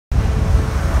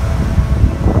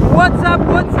What's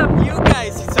up you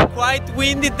guys? It's a quite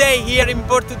windy day here in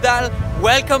Portugal.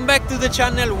 Welcome back to the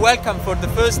channel, welcome for the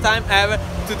first time ever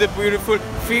to the beautiful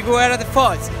Figueira de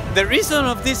Foz. The reason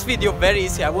of this video, very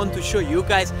easy, I want to show you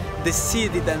guys the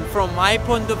city that from my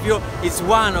point of view is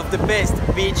one of the best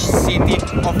beach city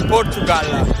of Portugal.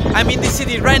 I'm in the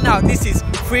city right now, this is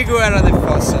Figueira de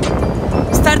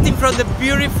Foz. Starting from the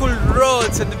beautiful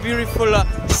roads and the beautiful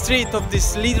street of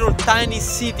this little tiny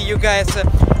city, you guys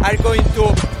are going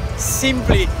to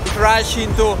simply crash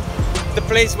into the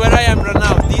place where I am right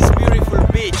now, this beautiful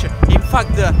beach. In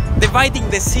fact, dividing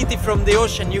the city from the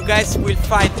ocean, you guys will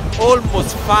find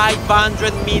almost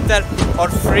 500 meters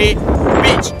of free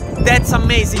beach. That's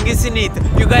amazing, isn't it?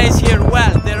 You guys hear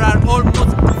well, there are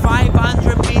almost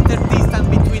 500 meters distance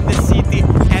between the city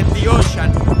and the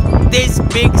ocean. This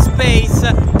big space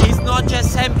is not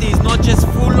just empty, it's not just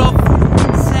full of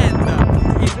sand.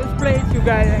 In this place you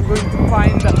guys are going to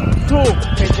find 2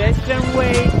 pedestrian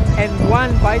way and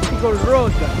 1 bicycle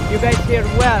road. You guys hear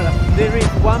well, there is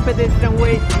 1 pedestrian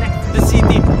way next to the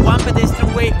city, 1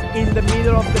 pedestrian way in the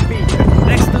middle of the beach.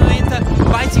 Next to it,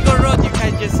 bicycle road, you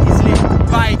can just easily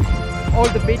bike all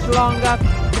the beach longer.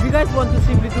 If you guys want to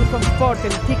simply do some sport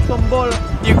and kick some ball,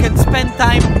 you can spend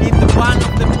time in the one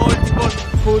of the multiple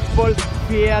football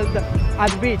field at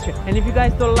the beach. And if you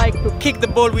guys don't like to kick the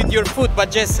ball with your foot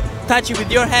but just touch it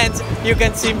with your hands, you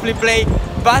can simply play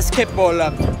basketball.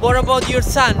 What about your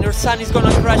son? Your son is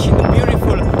gonna crash in the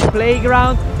beautiful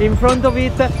playground in front of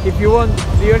it. If you want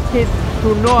your kid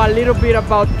to know a little bit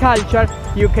about culture,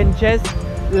 you can just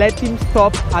let him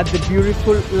stop at the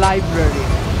beautiful library.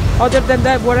 Other than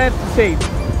that, what I have to say,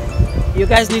 you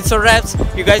guys need some reps,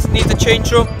 you guys need a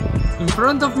change room. In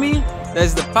front of me,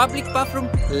 there's the public bathroom.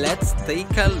 Let's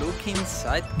take a look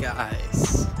inside,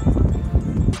 guys.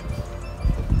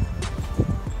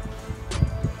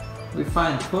 We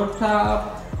find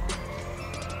bathtub,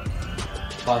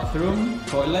 bathroom,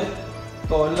 toilet.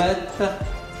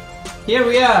 Here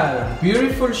we are,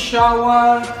 beautiful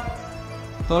shower,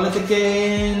 toilet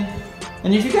again.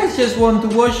 And if you guys just want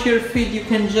to wash your feet, you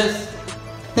can just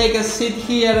take a seat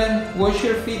here and wash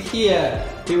your feet here.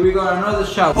 Here we go, another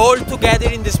shower. All together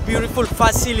in this beautiful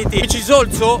facility, which is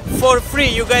also for free.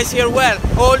 You guys hear well,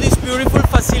 all these beautiful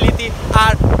facilities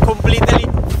are completely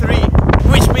free,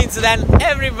 which means then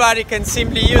everybody can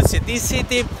simply use it. This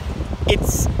city,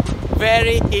 it's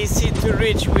very easy to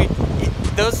reach.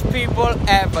 Those people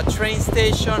have a train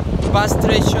station, bus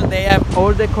station, they have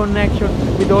all the connection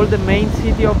with all the main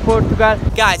city of Portugal.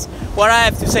 Guys, what I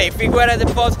have to say, Figueira de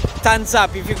Foz, thumbs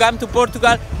up. If you come to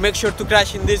Portugal, make sure to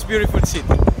crash in this beautiful city.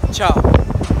 Ciao.